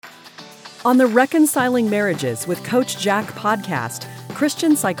On the Reconciling Marriages with Coach Jack podcast,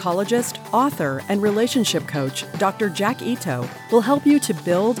 Christian psychologist, author, and relationship coach Dr. Jack Ito will help you to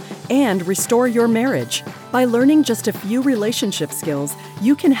build and restore your marriage. By learning just a few relationship skills,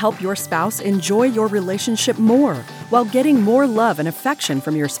 you can help your spouse enjoy your relationship more while getting more love and affection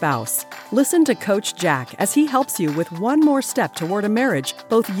from your spouse. Listen to Coach Jack as he helps you with one more step toward a marriage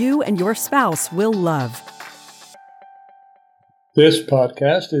both you and your spouse will love. This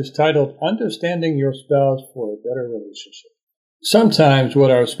podcast is titled Understanding Your Spouse for a Better Relationship. Sometimes what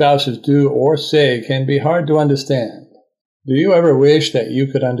our spouses do or say can be hard to understand. Do you ever wish that you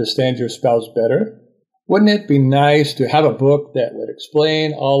could understand your spouse better? Wouldn't it be nice to have a book that would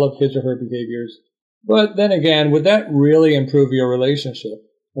explain all of his or her behaviors? But then again, would that really improve your relationship?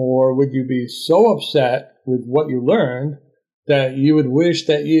 Or would you be so upset with what you learned that you would wish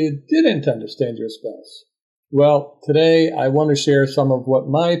that you didn't understand your spouse? Well, today I want to share some of what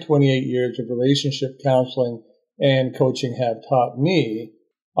my 28 years of relationship counseling and coaching have taught me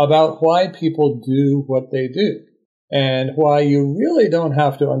about why people do what they do and why you really don't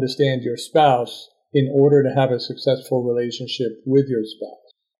have to understand your spouse in order to have a successful relationship with your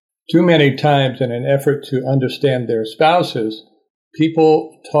spouse. Too many times in an effort to understand their spouses,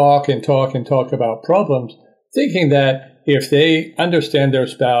 people talk about problems, thinking that if they understand their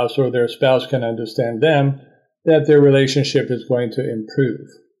spouse or their spouse can understand them, that their relationship is going to improve.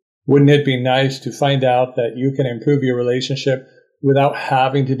 Wouldn't it be nice to find out that you can improve your relationship without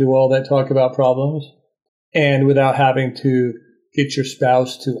having to do all that talk about problems and without having to get your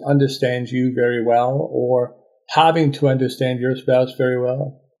spouse to understand you very well or having to understand your spouse very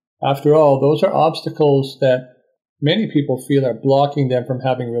well? After all, those are obstacles that many people feel are blocking them from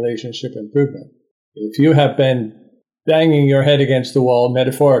having relationship improvement. If you have been banging your head against the wall,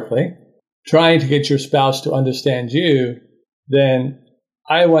 metaphorically, trying to get your spouse to understand you, then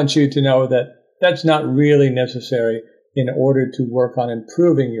I want you to know that that's not really necessary in order to work on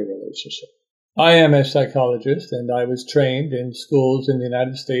improving your relationship. I am a psychologist, and I was trained in schools in the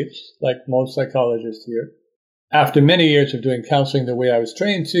United States, like most psychologists here. After many years of doing counseling the way I was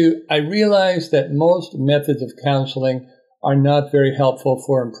trained to, I realized that most methods of counseling are not very helpful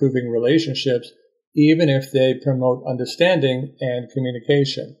for improving relationships, even if they promote understanding and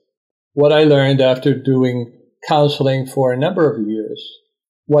communication. What I learned after doing counseling for a number of years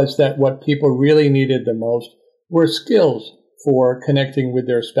was that what people really needed the most were skills for connecting with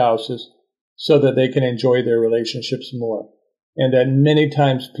their spouses so that they can enjoy their relationships more. And that many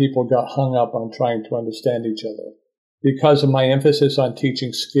times people got hung up on trying to understand each other. Because of my emphasis on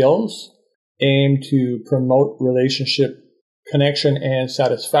teaching skills aimed to promote relationship connection and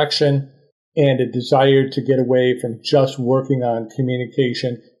satisfaction, and a desire to get away from just working on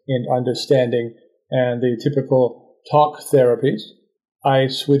communication and understanding and the typical talk therapies, I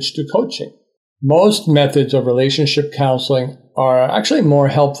switched to coaching. Most methods of relationship counseling are actually more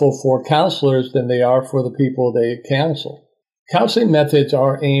helpful for counselors than they are for the people they counsel. Counseling methods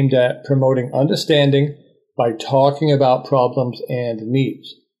are aimed at promoting understanding by talking about problems and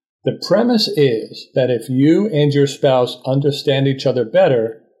needs. The premise is that if you and your spouse understand each other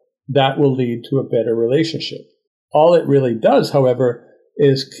better, that will lead to a better relationship. All it really does, however,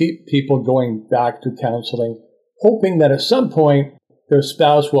 is keep people going back to counseling, hoping that at some point their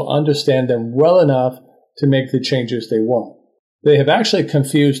spouse will understand them well enough to make the changes they want. They have actually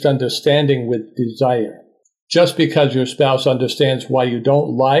confused understanding with desire. Just because your spouse understands why you don't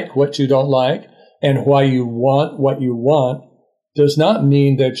like what you don't like and why you want what you want does not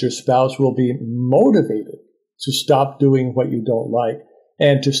mean that your spouse will be motivated to stop doing what you don't like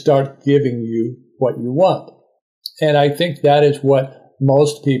and to start giving you what you want. And I think that is what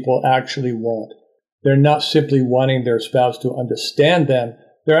most people actually want. They're not simply wanting their spouse to understand them.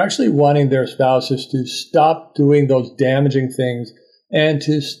 They're actually wanting their spouses to stop doing those damaging things and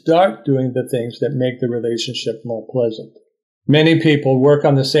to start doing the things that make the relationship more pleasant. Many people work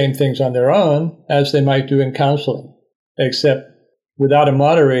on the same things on their own as they might do in counseling, except without a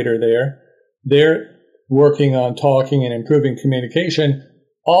moderator there, their working on talking and improving communication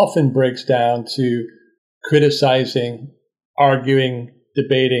often breaks down to criticizing, arguing,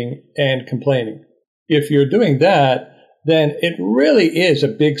 debating, and complaining. If you're doing that, then it really is a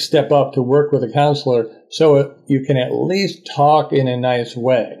big step up to work with a counselor so you can at least talk in a nice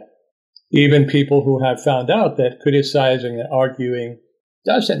way. Even people who have found out that criticizing and arguing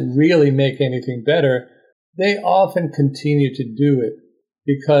doesn't really make anything better, they often continue to do it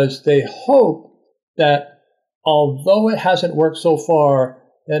because they hope that although it hasn't worked so far,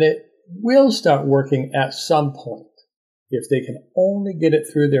 that it will start working at some point. If they can only get it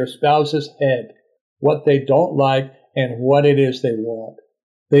through their spouse's head, what they don't like and what it is they want,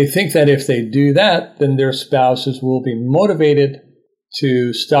 They think that if they do that, then their spouses will be motivated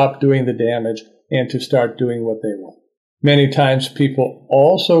to stop doing the damage and to start doing what they want. Many times people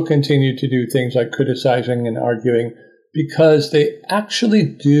also continue to do things like criticizing and arguing because they actually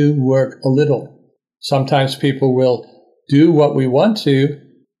do work a little. Sometimes people will do what we want to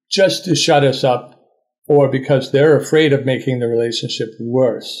just to shut us up, or because they're afraid of making the relationship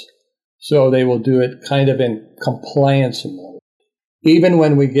worse. So they will do it kind of in compliance mode. Even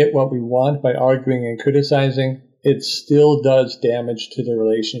when we get what we want by arguing and criticizing, it still does damage to the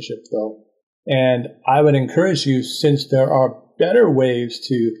relationship though. And I would encourage you, since there are better ways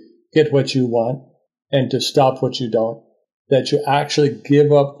to get what you want and to stop what you don't, that you actually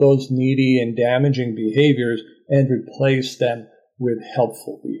give up those needy and damaging behaviors and replace them with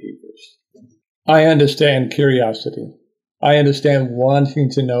helpful behaviors. I understand curiosity. I understand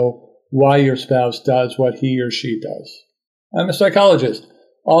wanting to know why your spouse does what he or she does. I'm a psychologist.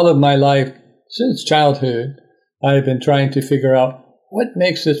 All of my life, since childhood, I've been trying to figure out what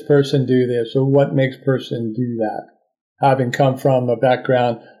makes this person do this or what makes person do that. Having come from a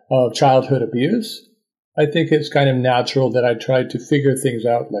background of childhood abuse, I think it's kind of natural that I try to figure things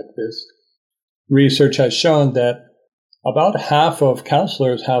out like this. Research has shown that about half of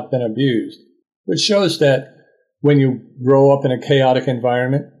counselors have been abused, which shows that when you grow up in a chaotic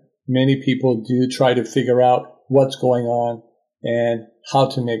environment, many people do try to figure out what's going on and how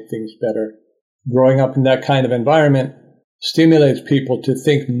to make things better. Growing up in that kind of environment stimulates people to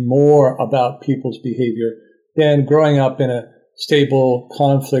think more about people's behavior than growing up in a stable,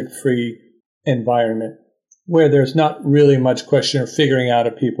 conflict-free environment where there's not really much question or figuring out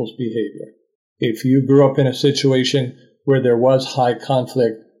of people's behavior. If you grew up in a situation where there was high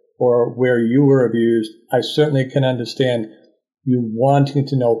conflict or where you were abused, I certainly can understand you wanting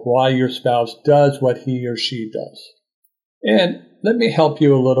to know why your spouse does what he or she does. And let me help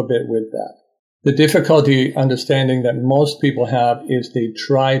you a little bit with that. The difficulty understanding that most people have is they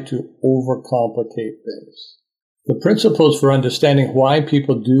try to overcomplicate things. The principles for understanding why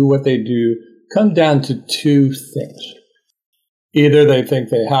people do what they do come down to two things. Either they think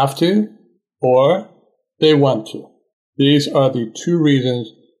they have to, or they want to. These are the two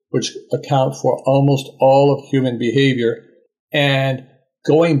reasons which account for almost all of human behavior, and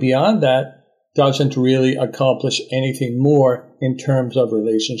going beyond that doesn't really accomplish anything more in terms of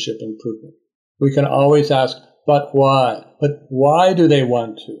relationship improvement. We can always ask, but why? But why do they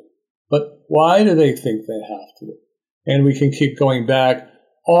want to? But why do they think they have to? And we can keep going back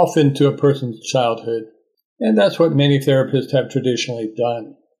often to a person's childhood. And that's what many therapists have traditionally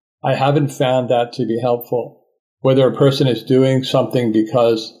done. I haven't found that to be helpful. Whether a person is doing something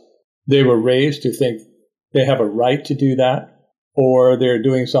because they were raised to think they have a right to do that, or they're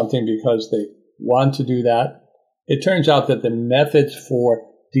doing something because they want to do that, it turns out that the methods for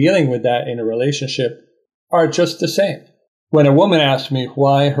dealing with that in a relationship are just the same. When a woman asks me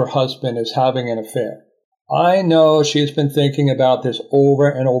why her husband is having an affair, I know she's been thinking about this over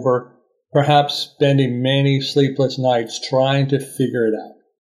and over, perhaps spending many sleepless nights trying to figure it out.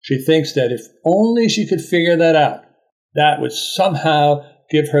 She thinks that if only she could figure that out, that would somehow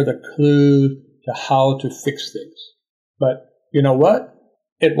give her the clue to how to fix things. But you know what?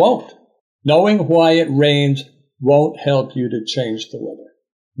 It won't. Knowing why it rains won't help you to change the weather.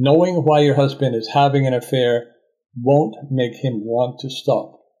 Knowing why your husband is having an affair won't make him want to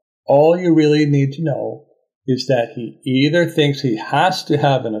stop. All you really need to know is that he either thinks he has to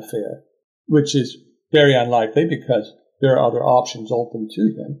have an affair, which is very unlikely because there are other options open to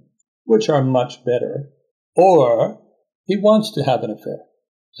him, which are much better, or he wants to have an affair.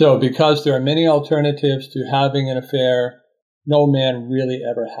 So because there are many alternatives to having an affair, no man really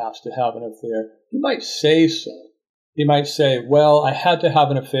ever has to have an affair. He might say so. He might say, well, I had to have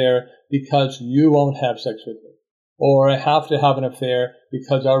an affair because you won't have sex with me. Or I have to have an affair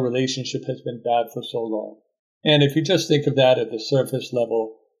because our relationship has been bad for so long. And if you just think of that at the surface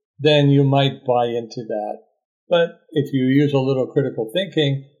level, then you might buy into that. But if you use a little critical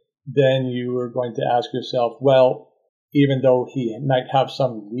thinking, then you are going to ask yourself, well, even though he might have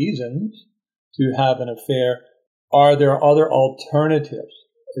some reasons to have an affair, are there other alternatives?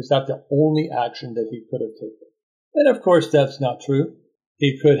 Is that the only action that he could have taken? And of course, that's not true.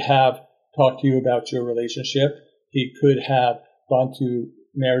 He could have talked to you about your relationship. He could have gone to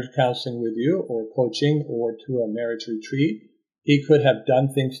marriage counseling with you or coaching or to a marriage retreat. He could have done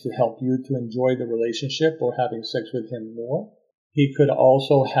things to help you to enjoy the relationship or having sex with him more. He could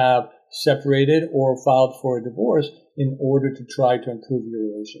also have separated or filed for a divorce in order to try to improve your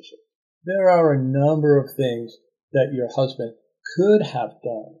relationship. There are a number of things that your husband could have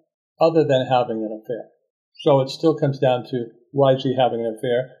done other than having an affair. So it still comes down to, why is he having an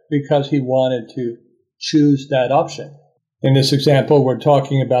affair? Because he wanted to choose that option. In this example, we're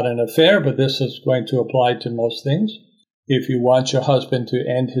talking about an affair, but this is going to apply to most things. If you want your husband to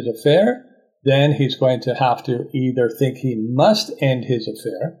end his affair, then he's going to have to either think he must end his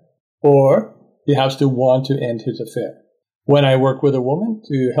affair, or he has to want to end his affair. When I work with a woman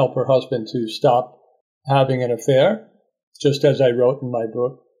to help her husband to stop having an affair, just as I wrote in my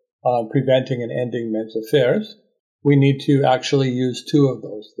book on preventing and ending men's affairs, we need to actually use two of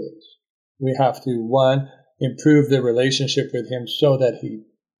those things. We have to, one, improve the relationship with him so that he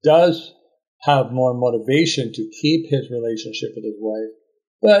does have more motivation to keep his relationship with his wife,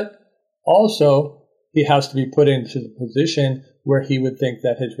 but also he has to be put into the position where he would think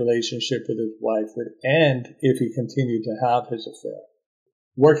that his relationship with his wife would end if he continued to have his affair.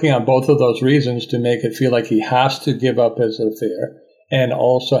 Working on both of those reasons to make it feel like he has to give up his affair, and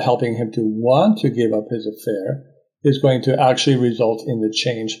also helping him to want to give up his affair, is going to actually result in the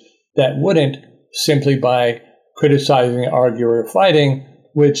change that wouldn't simply by criticizing, arguing, or fighting,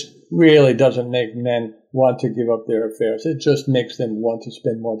 which really doesn't make men want to give up their affairs. It just makes them want to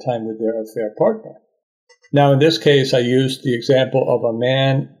spend more time with their affair partner. Now, in this case, I used the example of a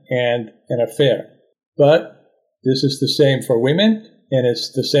man and an affair. But this is the same for women, and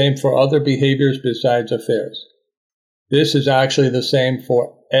it's the same for other behaviors besides affairs. This is actually the same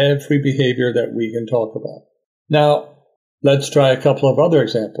for every behavior that we can talk about. Now, let's try a couple of other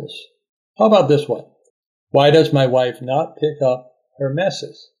examples. How about this one? Why does my wife not pick up her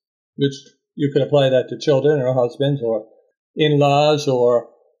messes? Which you could apply that to children or husbands or in-laws or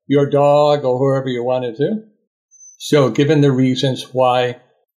your dog or whoever you wanted to. So given the reasons why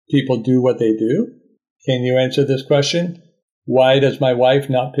people do what they do, can you answer this question? Why does my wife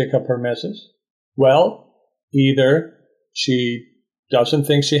not pick up her messes? Well, either she doesn't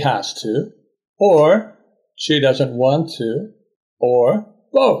think she has to, or she doesn't want to, or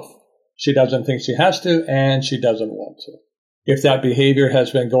both. She doesn't think she has to, and she doesn't want to. If that behavior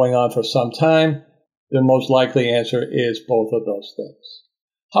has been going on for some time, the most likely answer is both of those things.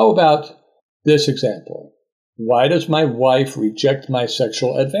 How about this example? Why does my wife reject my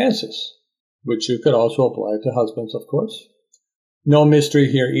sexual advances? Which you could also apply to husbands, of course. No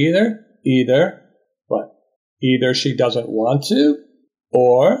mystery here either, but either she doesn't want to,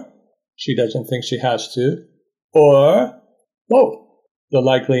 or she doesn't think she has to, or both. The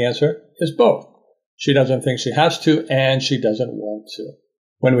likely answer is both. She doesn't think she has to, and she doesn't want to.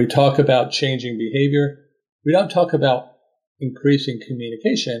 When we talk about changing behavior, we don't talk about increasing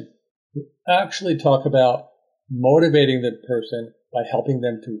communication. We actually talk about motivating the person by helping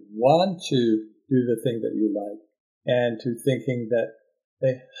them to want to do the thing that you like, and to thinking that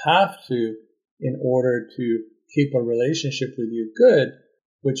they have to in order to keep a relationship with you good,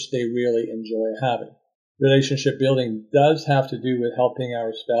 which they really enjoy having. Relationship building does have to do with helping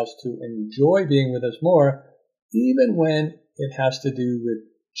our spouse to enjoy being with us more, even when it has to do with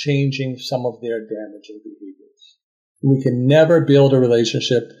changing some of their damaging behaviors. We can never build a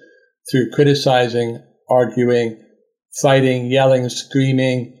relationship through criticizing, arguing, fighting, yelling,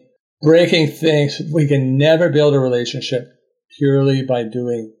 screaming, breaking things. We can never build a relationship purely by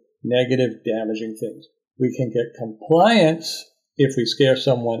doing negative, damaging things. We can get compliance if we scare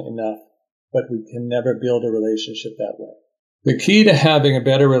someone enough, but we can never build a relationship that way. The key to having a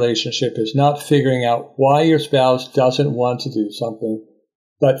better relationship is not figuring out why your spouse doesn't want to do something,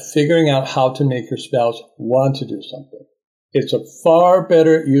 but figuring out how to make your spouse want to do something. It's a far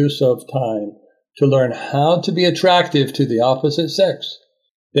better use of time to learn how to be attractive to the opposite sex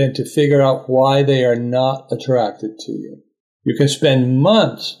than to figure out why they are not attracted to you. You can spend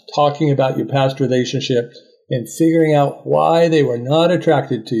months talking about your past relationship and figuring out why they were not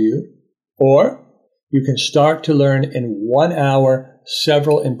attracted to you, or you can start to learn in 1 hour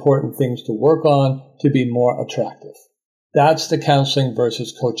several important things to work on to be more attractive. That's the counseling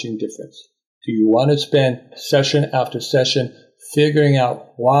versus coaching difference. Do you want to spend session after session figuring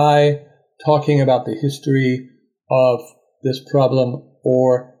out why, talking about the history of this problem,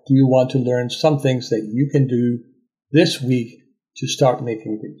 or do you want to learn some things that you can do this week to start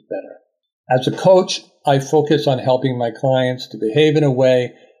making things better? As a coach, I focus on helping my clients to behave in a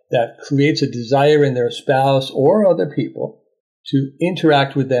way that creates a desire in their spouse or other people to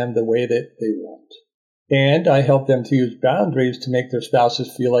interact with them the way that they want. And I help them to use boundaries to make their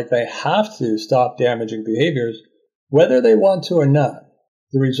spouses feel like they have to stop damaging behaviors, whether they want to or not.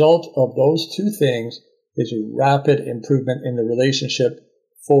 The result of those two things is a rapid improvement in the relationship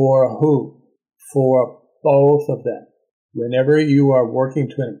for who? For both of them. Whenever you are working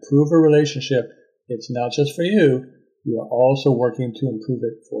to improve a relationship, it's not just for you. You are also working to improve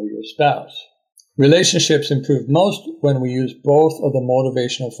it for your spouse. Relationships improve most when we use both of the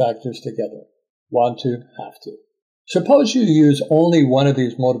motivational factors together. Want to, have to. Suppose you use only one of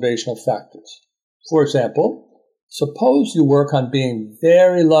these motivational factors. For example, suppose you work on being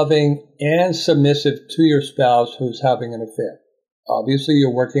very loving and submissive to your spouse who's having an affair. Obviously,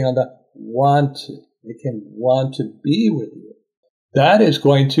 you're working on the want to. They can want to be with you. That is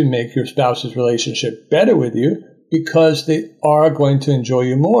going to make your spouse's relationship better with you because they are going to enjoy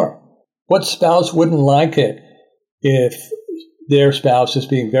you more. What spouse wouldn't like it if their spouse is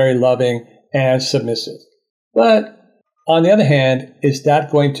being very loving and submissive? But on the other hand, is that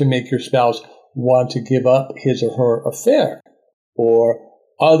going to make your spouse want to give up his or her affair or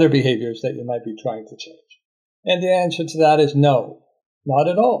other behaviors that you might be trying to change? And the answer to that is no, not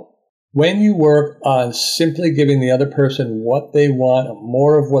at all. When you work on simply giving the other person what they want,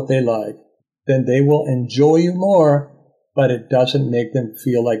 more of what they like, then they will enjoy you more, but it doesn't make them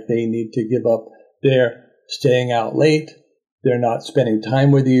feel like they need to give up their staying out late, they're not spending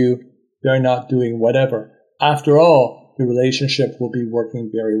time with you, they're not doing whatever. After all, the relationship will be working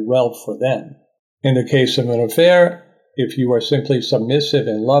very well for them. In the case of an affair, if you are simply submissive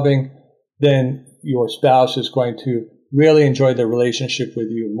and loving, then your spouse is going to really enjoy the relationship with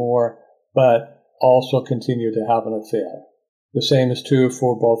you more, but also continue to have an affair. The same is true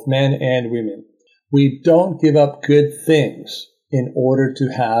for both men and women. We don't give up good things in order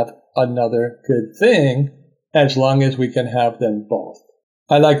to have another good thing as long as we can have them both.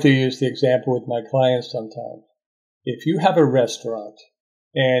 I like to use the example with my clients sometimes. If you have a restaurant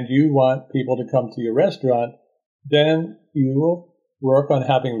and you want people to come to your restaurant, then you will work on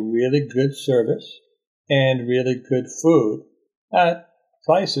having really good service and really good food at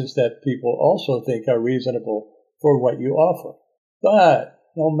prices that people also think are reasonable for what you offer. But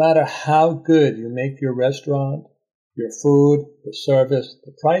no matter how good you make your restaurant, your food, the service,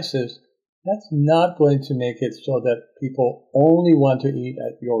 the prices, that's not going to make it so that people only want to eat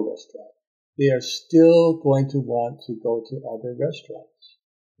at your restaurant. They are still going to want to go to other restaurants.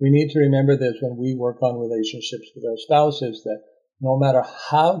 We need to remember this when we work on relationships with our spouses, that no matter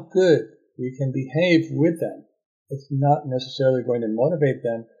how good we can behave with them, it's not necessarily going to motivate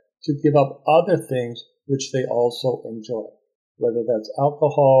them to give up other things which they also enjoy, whether that's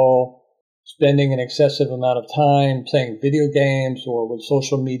alcohol, spending an excessive amount of time playing video games or with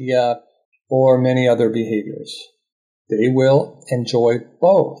social media, or many other behaviors. They will enjoy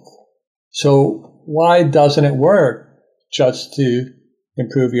both. So why doesn't it work just to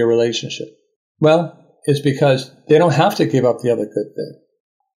improve your relationship? Well, it's because they don't have to give up the other good thing.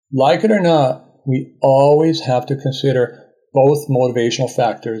 Like it or not, we always have to consider both motivational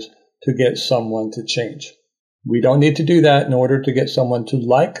factors to get someone to change. We don't need to do that in order to get someone to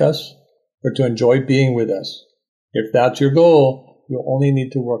like us or to enjoy being with us. If that's your goal, you only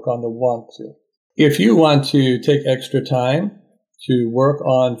need to work on the want to. If you want to take extra time to work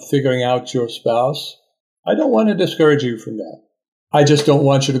on figuring out your spouse, I don't want to discourage you from that. I just don't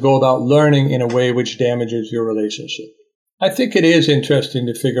want you to go about learning in a way which damages your relationship. I think it is interesting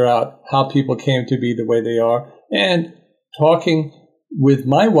to figure out how people came to be the way they are, and talking with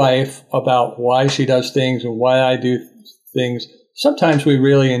my wife about why she does things and why I do things. Sometimes we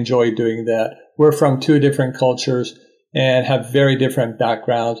really enjoy doing that. We're from two different cultures and have very different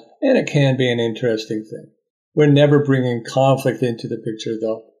backgrounds, and it can be an interesting thing. We're never bringing conflict into the picture,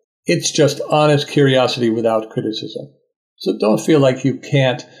 though. It's just honest curiosity without criticism. So don't feel like you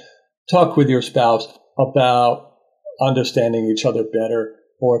can't talk with your spouse about understanding each other better,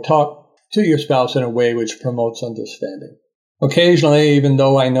 or talk to your spouse in a way which promotes understanding. Occasionally, even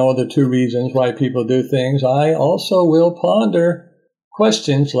though I know the two reasons why people do things, I also will ponder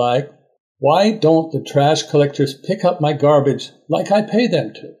questions like, why don't the trash collectors pick up my garbage like I pay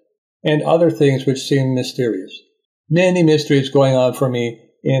them to? And other things which seem mysterious. Many mysteries going on for me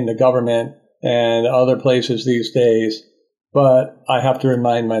in the government and other places these days, but I have to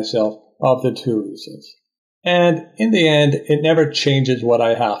remind myself of the two reasons. And in the end, it never changes what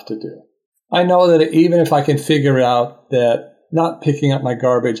I have to do. I know that even if I can figure out that not picking up my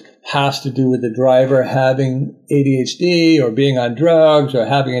garbage has to do with the driver having ADHD or being on drugs or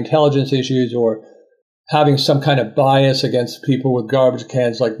having intelligence issues or having some kind of bias against people with garbage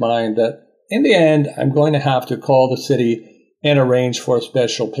cans like mine, that in the end, I'm going to have to call the city and arrange for a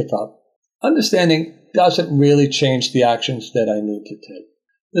special pickup. Understanding doesn't really change the actions that I need to take.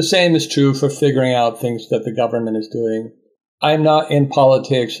 The same is true for figuring out things that the government is doing. I'm not in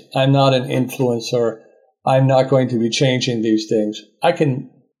politics. I'm not an influencer. I'm not going to be changing these things. I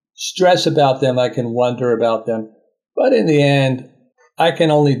can stress about them. I can wonder about them. But in the end, I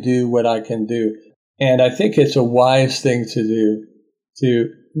can only do what I can do. And I think it's a wise thing to do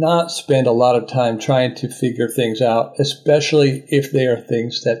to not spend a lot of time trying to figure things out, especially if they are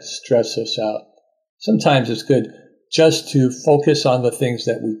things that stress us out. Sometimes it's good just to focus on the things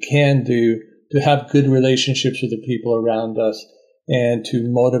that we can do to have good relationships with the people around us and to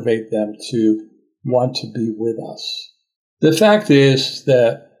motivate them to want to be with us. The fact is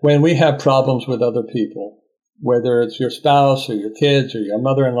that when we have problems with other people, whether it's your spouse or your kids or your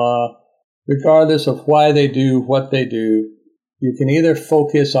mother-in-law, regardless of why they do what they do, you can either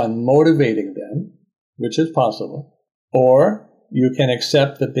focus on motivating them, which is possible, or you can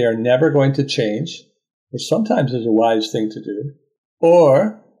accept that they are never going to change, which sometimes is a wise thing to do,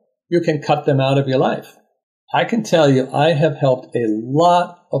 or you can cut them out of your life. I can tell you I have helped a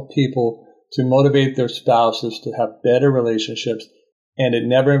lot of people to motivate their spouses to have better relationships, and it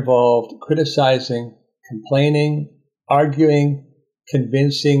never involved criticizing, complaining, arguing,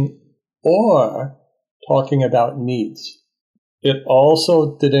 convincing, or talking about needs. It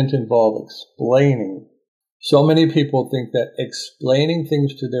also didn't involve explaining. So many people think that explaining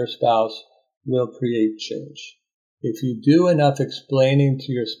things to their spouse will create change. If you do enough explaining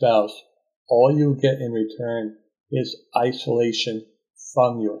to your spouse, all you get in return is isolation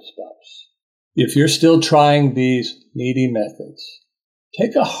from your spouse. If you're still trying these needy methods,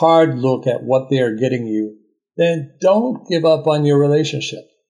 take a hard look at what they are getting you, then don't give up on your relationship.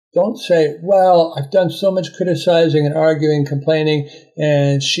 Don't say, well, I've done so much criticizing and arguing, complaining,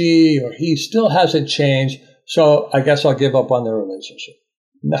 and she or he still hasn't changed, so I guess I'll give up on the relationship.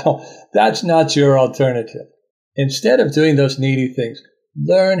 No, that's not your alternative. Instead of doing those needy things,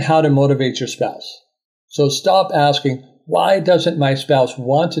 learn how to motivate your spouse. So stop asking, why doesn't my spouse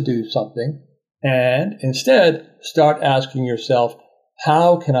want to do something? And instead, start asking yourself,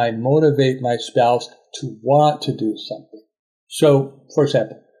 how can I motivate my spouse to want to do something? So, for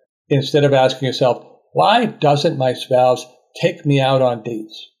example, instead of asking yourself, why doesn't my spouse take me out on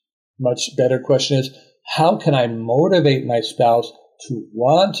dates? Much better question is, how can I motivate my spouse to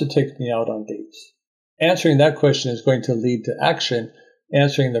want to take me out on dates? Answering that question is going to lead to action.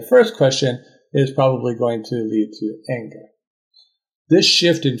 Answering the first question is probably going to lead to anger. This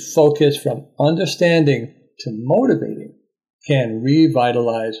shift in focus from understanding to motivating can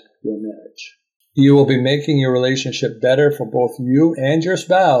revitalize your marriage. You will be making your relationship better for both you and your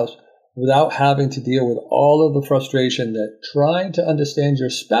spouse without having to deal with all of the frustration that trying to understand your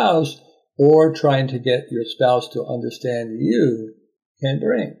spouse or trying to get your spouse to understand you can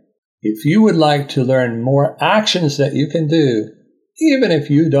bring. If you would like to learn more actions that you can do, even if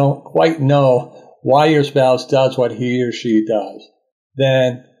you don't quite know why your spouse does what he or she does,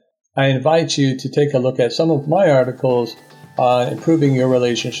 then I invite you to take a look at some of my articles on improving your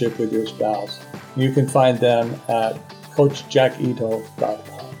relationship with your spouse. You can find them at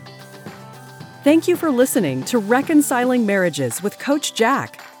CoachJackIto.com. Thank you for listening to Reconciling Marriages with Coach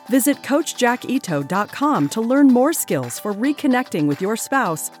Jack. Visit CoachJackIto.com to learn more skills for reconnecting with your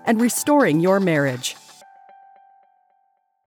spouse and restoring your marriage.